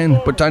has it again,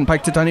 but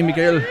back to Danny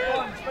McGill.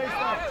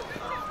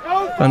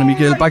 Danny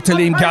McGill back to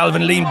Liam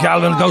Galvin. Liam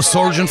Galvin goes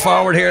surging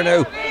forward here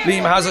now.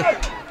 Liam has it.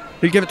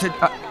 He'll give it to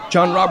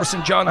John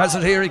Robertson. John has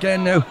it here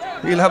again now.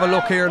 He'll have a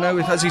look here now.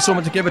 Has he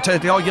someone to give it to?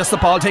 Oh, he gets the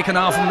ball taken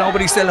off him.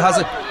 Nobody still has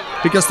it.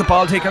 He gets the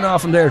ball taken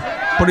off him there.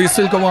 But he'll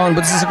still go on.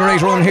 But this is a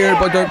great run here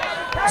by the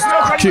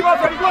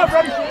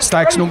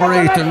Stacks number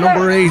 8. And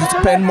number 8 is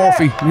Ben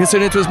Murphy. He hits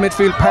it into his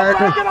midfield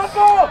partner,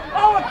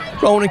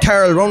 Ronan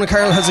Carroll. Ronan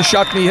Carroll has a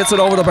shot and he hits it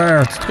over the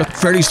bar. It's got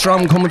very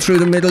strong coming through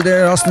the middle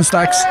there, Austin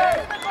Stacks.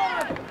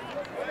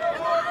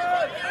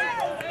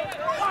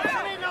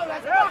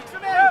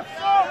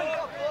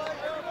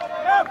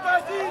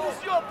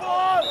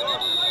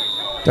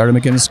 Darren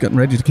McGuinness getting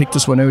ready to kick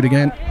this one out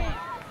again.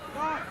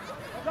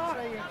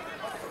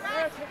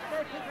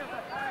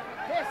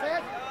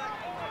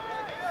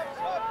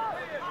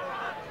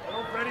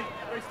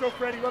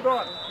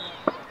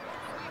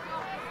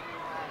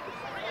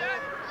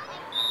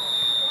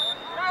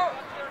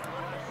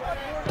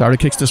 Darren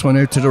kicks this one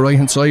out to the right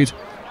hand side.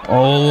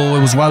 Oh,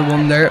 it was well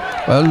won there.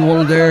 Well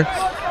won there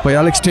by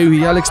Alex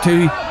Toohey. Alex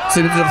Toohey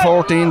sent it to the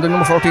 14, the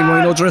number 14,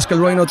 Ryan O'Driscoll.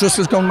 Ryan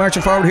O'Driscoll's going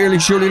marching forward here. He'll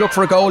surely look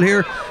for a goal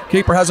here.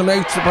 Keeper has him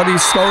out, but he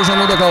scores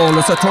another goal.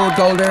 It's a third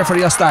goal there for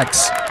the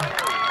Stacks.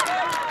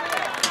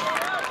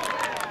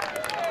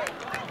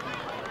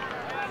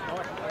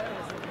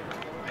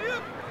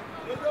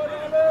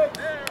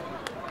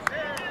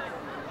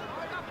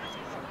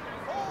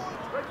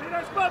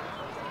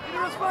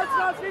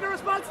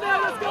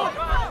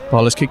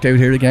 Ball is kicked out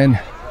here again.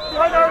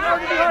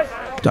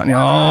 Danny,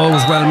 oh, it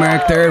was well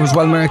marked there. It was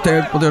well marked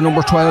there. But they're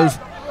number 12,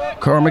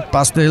 Cormac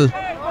Bastille.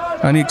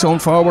 And he's going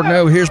forward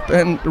now. Here's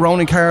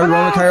Ronan Carroll.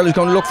 Ronan Carroll is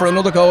going to look for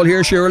another goal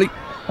here, surely.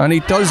 And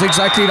he does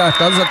exactly that.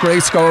 That is a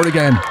great score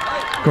again.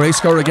 Great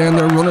score again.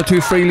 They're running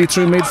too freely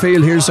through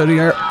midfield here, so they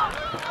are.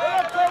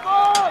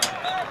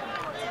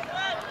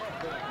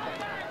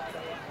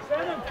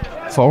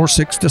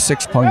 4-6 to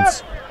 6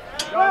 points.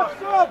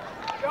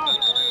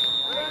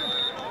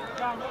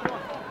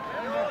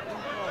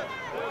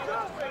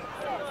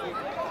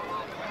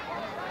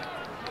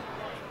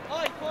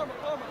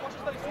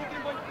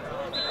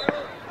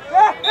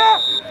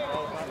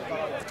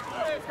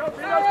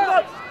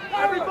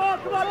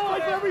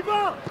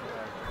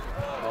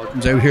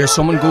 Comes out here,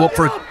 someone go up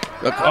for it.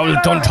 Oh,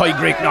 done, Ty,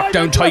 great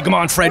knockdown, Ty, come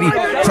on, Freddie.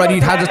 Freddie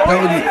had it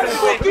now.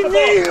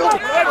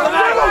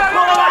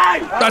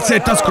 That's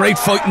it, that's great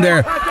fighting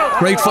there.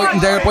 Great fighting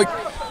there by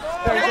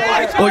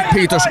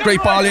Peters,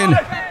 great ball in.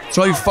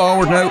 Drive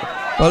forward now.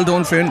 Well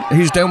done, Finn.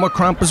 He's down with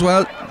cramp as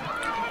well.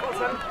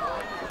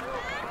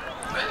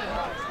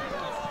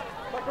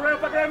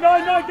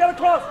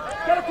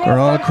 They're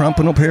all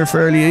cramping up here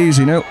fairly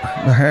easy now.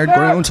 The hard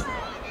ground.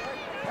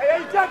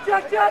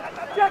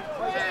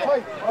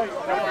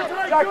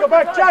 Jack, go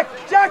back, Jack,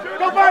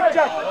 go back,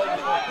 Jack.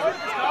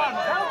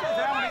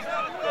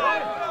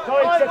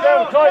 Ty, sit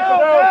down, Ty, go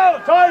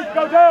down. Ty,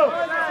 go down.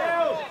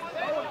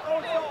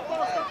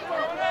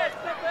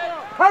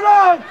 Come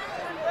on.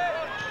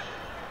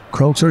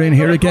 Crokes are in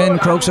here again,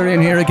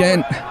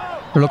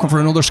 They're looking for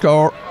another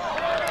score.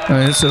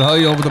 And it's it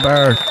high over the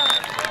bar.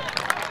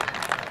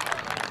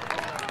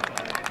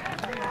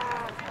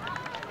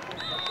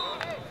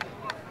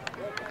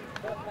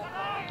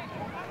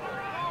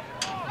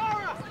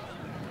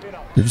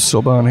 There's a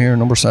sub on here,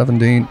 number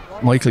 17,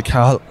 Michael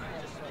Cahill.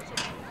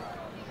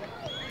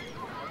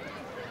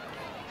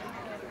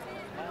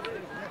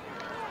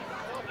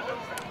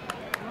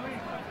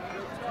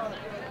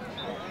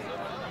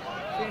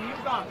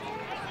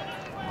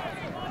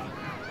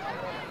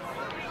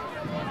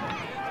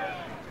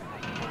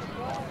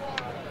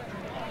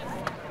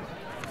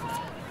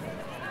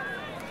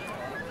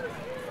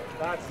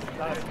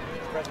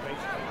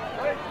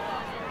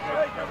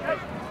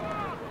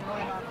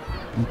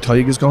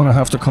 Tyga's going to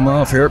have to come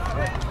off here.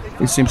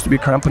 He seems to be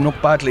cramping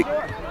up badly.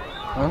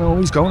 I know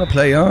he's going to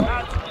play on.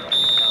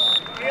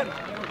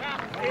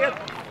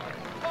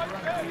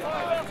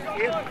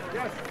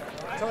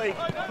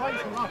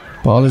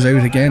 Ball is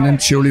out again,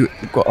 and surely,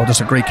 oh,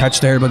 that's a great catch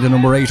there by the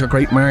number 8, a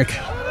great mark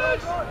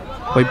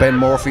by Ben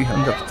Murphy,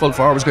 and the full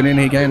forwards going in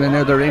again, and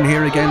now they're in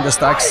here again. The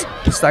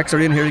stacks are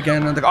in here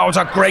again, and oh, it's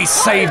a great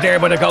save there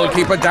by the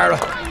goalkeeper, Dara.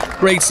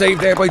 Great save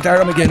there by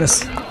Dara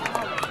McGuinness.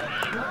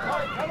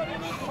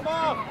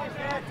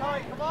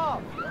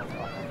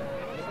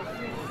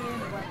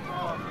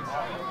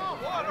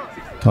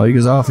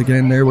 Tyga's off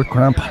again there with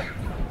cramp.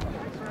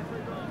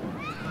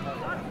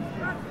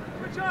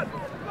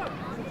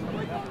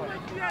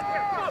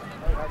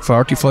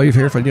 .45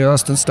 here for the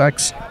Austin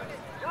Stacks.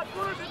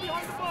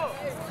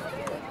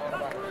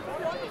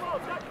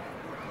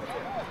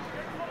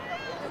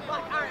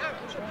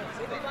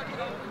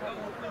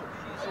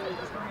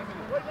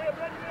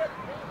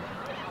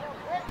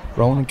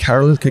 Ronan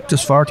Carroll kicked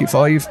his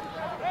 45.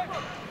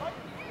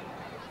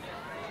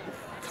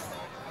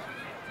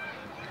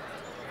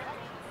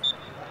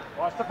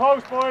 Watch the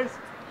post, boys.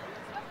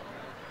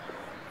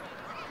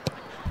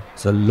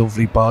 It's a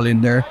lovely ball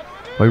in there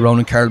by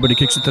Ronan Carroll, but he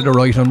kicks it to the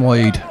right and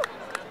wide.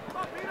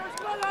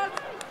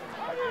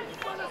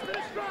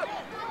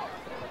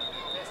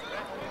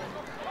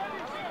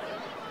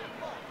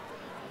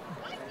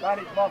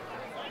 Danny, come on.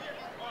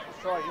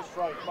 Just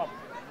try, come on.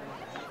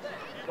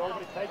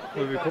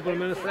 Will be a couple of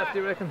minutes left,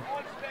 you reckon?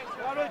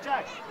 Come on,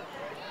 Jack.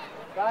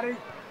 Danny.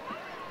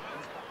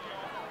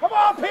 Come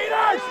on,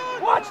 Peters!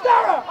 Watch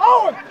Dara!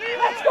 Owen!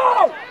 Let's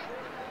go!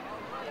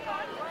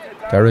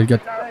 Dara will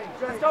get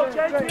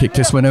kick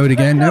this one out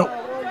again now.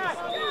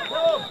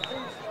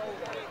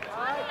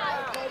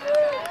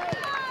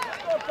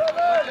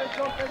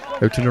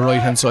 Out to the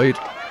right hand side.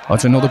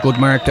 That's another good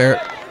mark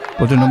there.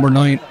 But the number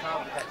 9,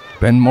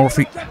 Ben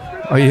Murphy.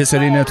 Oh, he's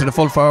it in now to the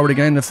full forward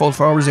again. The full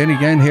forward is in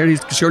again here.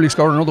 He's surely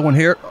scored another one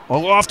here.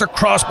 Oh, off the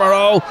crossbar.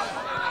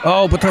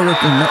 Oh, but they're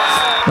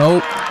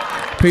no.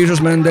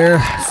 Peter's men there.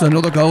 It's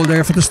another goal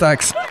there for the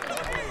Stacks.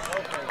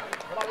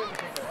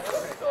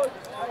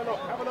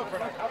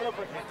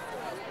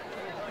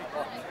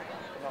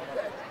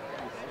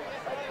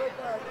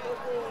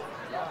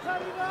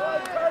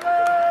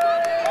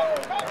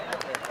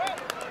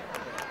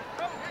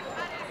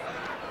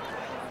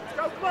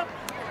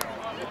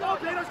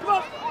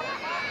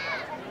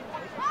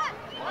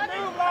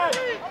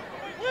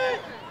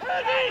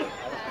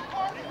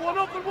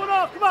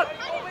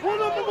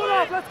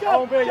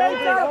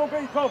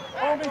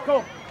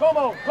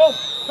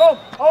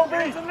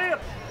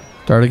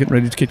 Darla getting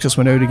ready to kick this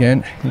one out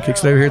again. He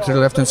kicks it out here to the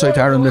left hand side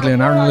to Aaron Midley,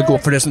 and Aaron will go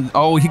for this, and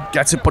oh, he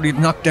gets it, but he's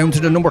knocked down to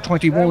the number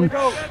 21,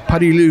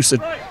 Paddy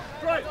Lucid.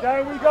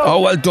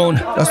 Oh, well done.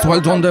 That's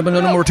well done there by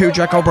the number 2,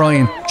 Jack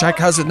O'Brien. Jack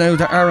has it now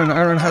to Aaron.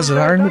 Aaron has it.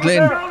 Aaron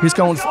McGlynn. He's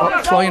going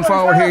flying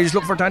forward here. He's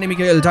looking for Danny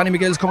McGill. Danny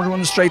McGill's coming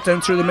running straight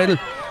down through the middle.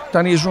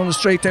 Danny is running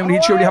straight down.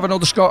 He'd surely have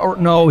another score.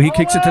 No, he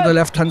kicks it to the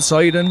left hand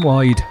side and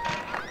wide.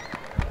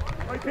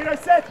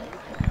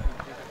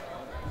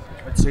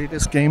 See,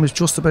 this game is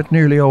just about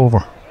nearly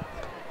over.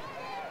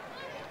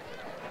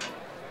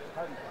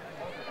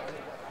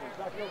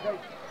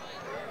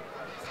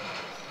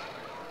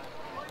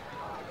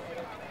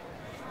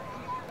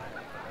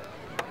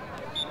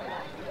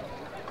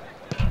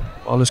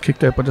 Ball is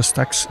kicked out by the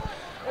Stacks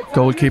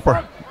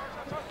goalkeeper.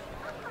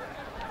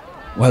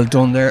 Well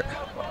done there.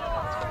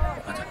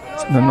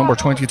 The number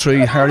 23,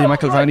 Harry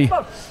McIlvaney.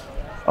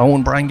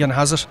 Owen Brangan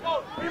has it.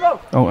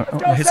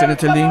 Hits it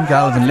into Liam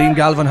Galvin. Liam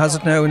Galvin has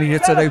it now and he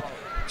hits it out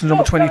to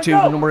number 22.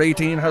 The number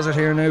 18 has it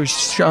here now.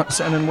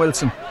 Senan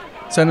Wilson.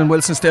 Senan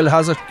Wilson still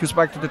has it. Goes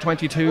back to the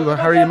 22.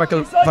 Harry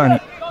McIlvaney.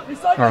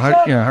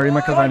 Harry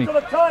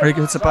McIlvaney. Harry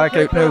gets it back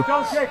out now.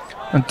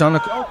 And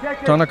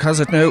Donnock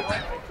has it now.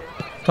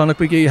 Donnock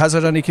McGee has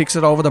it and he kicks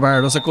it over the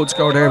bar. That's a good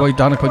score there by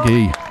Donnock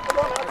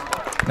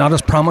McGee. Not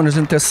as prominent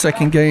in this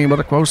second game, but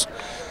of course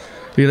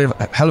he'll have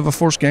a hell of a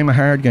first game, a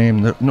hard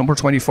game. The number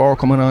 24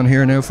 coming on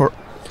here now for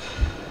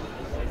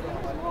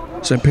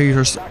St.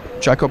 Peter's.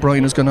 Jack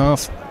O'Brien has gone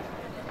off.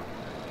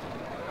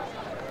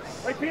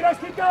 Right, Peters,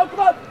 keep going, come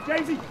on,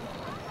 Jamesy.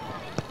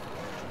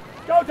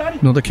 Go, Danny.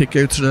 Another kick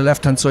out to the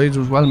left hand side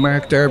was well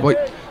marked there by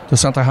the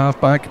centre half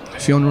back,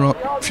 Fionn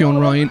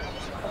Ryan.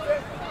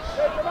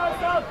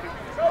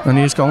 And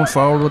he's going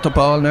forward with the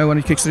ball now and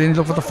he kicks it in. He's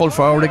looking for the full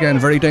forward again.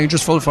 Very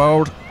dangerous full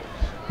forward.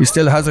 He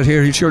still has it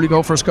here. He'll surely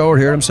go for a score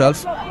here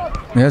himself.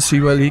 Yes, he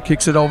will. He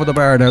kicks it over the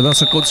bar now.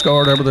 That's a good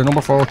score there with the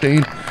number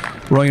 14,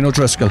 Ryan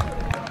O'Driscoll.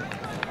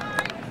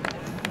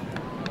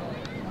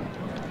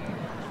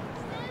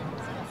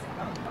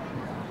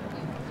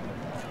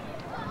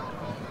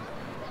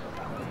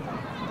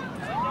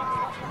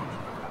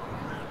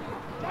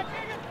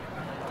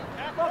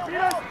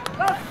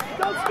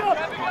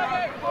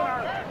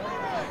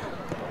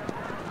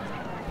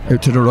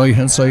 Out to the right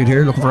hand side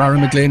here, looking for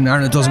Aaron McGlynn.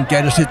 Aaron doesn't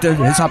get it.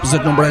 His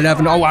opposite, number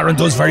 11. Oh, Aaron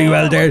does very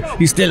well there.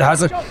 He still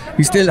has it.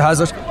 He still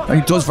has it. And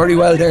he does very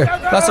well there.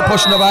 That's a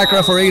push in the back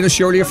referee. There's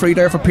surely a free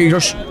there for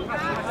Peters. Aaron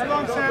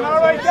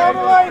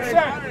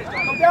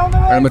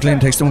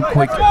McGlynn takes them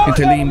quick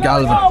into Liam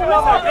Galvin.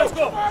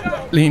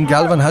 Liam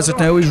Galvin has it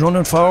now. He's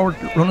running forward,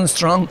 running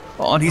strong.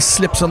 Oh, and he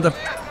slips on the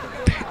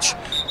pitch.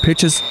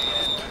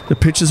 The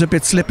pitch is a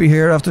bit slippy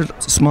here after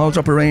a small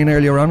drop of rain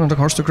earlier on. And of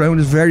course the ground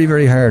is very,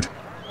 very hard.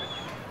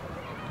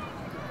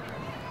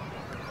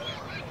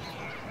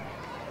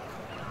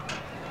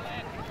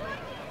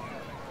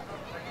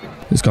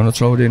 He's going to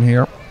throw it in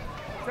here.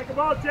 Second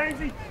ball,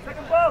 Jamesy.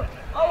 Second ball.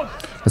 Owen.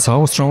 It's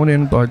always thrown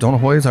in, but I don't know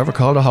why it's ever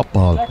called a hot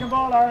ball. Second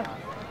ball, Aaron.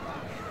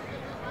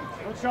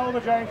 Good shoulder,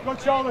 James.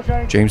 Good shoulder,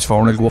 James. James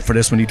Foran will go up for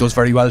this one. He does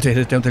very well to hit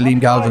it down to Liam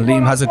Galvin.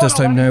 Liam has it this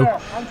time now.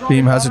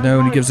 Liam has it now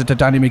and he gives it to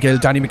Danny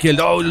McGill. Danny McGill,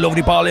 oh,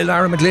 lovely ball in.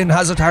 Aaron McGlynn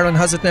has it. Aaron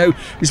has it now.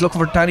 He's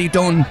looking for Danny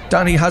Dunn.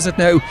 Danny has it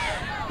now.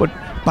 But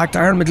back to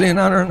Aaron McGlynn.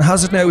 Aaron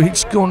has it now.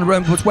 He's going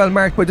around, but it's well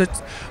marked by the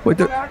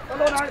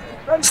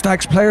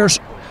Stacks players.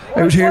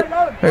 Out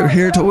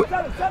here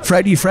to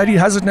Freddie. Freddie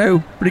has it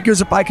now, but he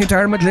gives it back into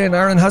Aaron McGlynn.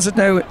 Aaron has it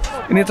now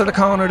and into the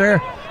corner there.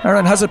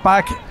 Aaron has it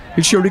back.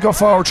 He'll surely go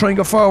forward, try and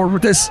go forward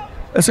with this.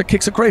 As it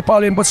kicks a great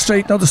ball in, but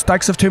straight now the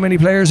Stacks have too many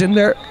players in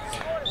there.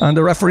 And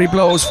the referee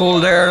blows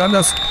full there, and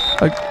that's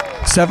like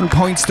 7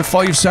 points to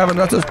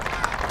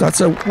 5-7.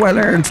 That's a well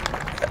earned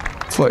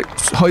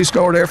high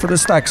score there for the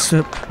Stacks.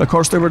 Of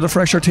course, they were the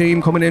fresher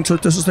team coming into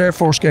it. This is their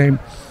first game,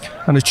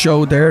 and it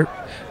showed there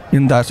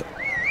in that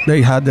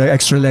they had the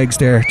extra legs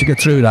there to get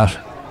through that.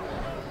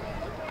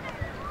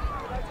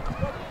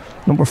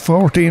 Number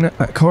 14,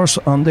 of course,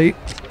 on the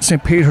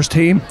St. Peter's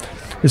team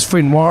is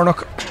Finn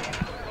Warnock.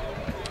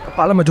 A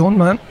Ballymadun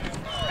man,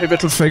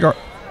 pivotal figure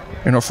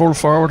in our full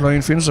forward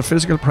line. Finn is a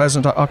physical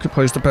presence that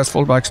occupies the best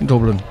fullbacks in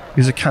Dublin.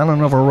 He's a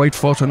cannon of a right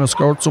foot and has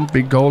scored some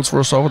big goals for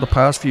us over the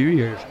past few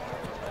years.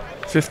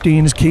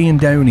 15 is Cian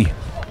Downey.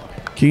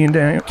 Cian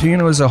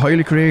is a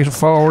highly creative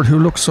forward who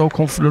looks so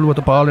comfortable with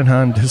the ball in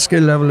hand. His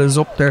skill level is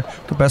up there,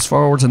 the best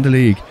forwards in the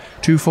league.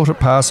 2-footed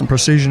pass and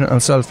precision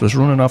and selfless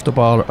running off the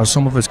ball are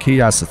some of his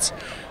key assets.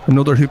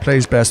 Another who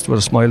plays best with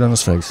a smile on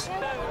his face.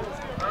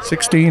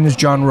 16 is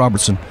John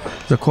Robertson.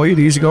 He's a quiet,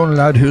 easygoing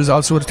lad who is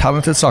also a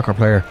talented soccer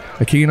player.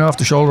 A keen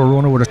off-the-shoulder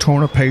runner with a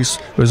turn of pace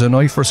who has an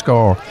eye for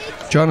score.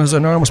 John has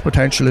enormous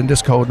potential in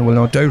this code and will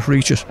no doubt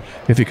reach it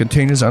if he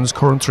continues on his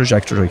current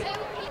trajectory.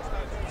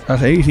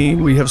 At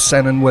 18 we have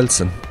Senan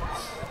Wilson.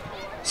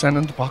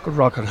 Senan, the pocket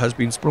rocket, has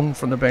been sprung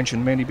from the bench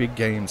in many big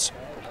games,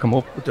 come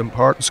up with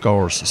important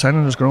scores.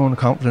 Senan has grown in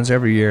confidence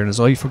every year and his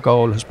eye for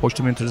goal has pushed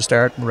him into the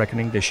starting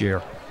reckoning this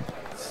year.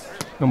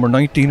 Number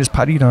 19 is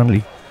Paddy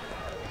Donnelly.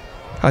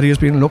 Paddy has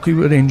been lucky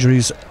with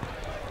injuries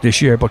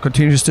this year but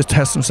continues to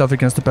test himself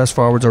against the best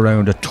forwards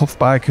around. A tough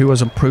back who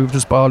has improved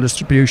his ball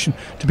distribution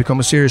to become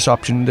a serious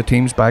option in the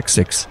team's back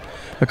six.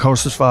 Of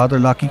course his father,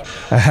 Lockie,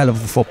 a hell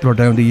of a footballer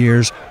down the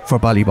years for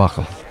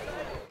Ballyboughal.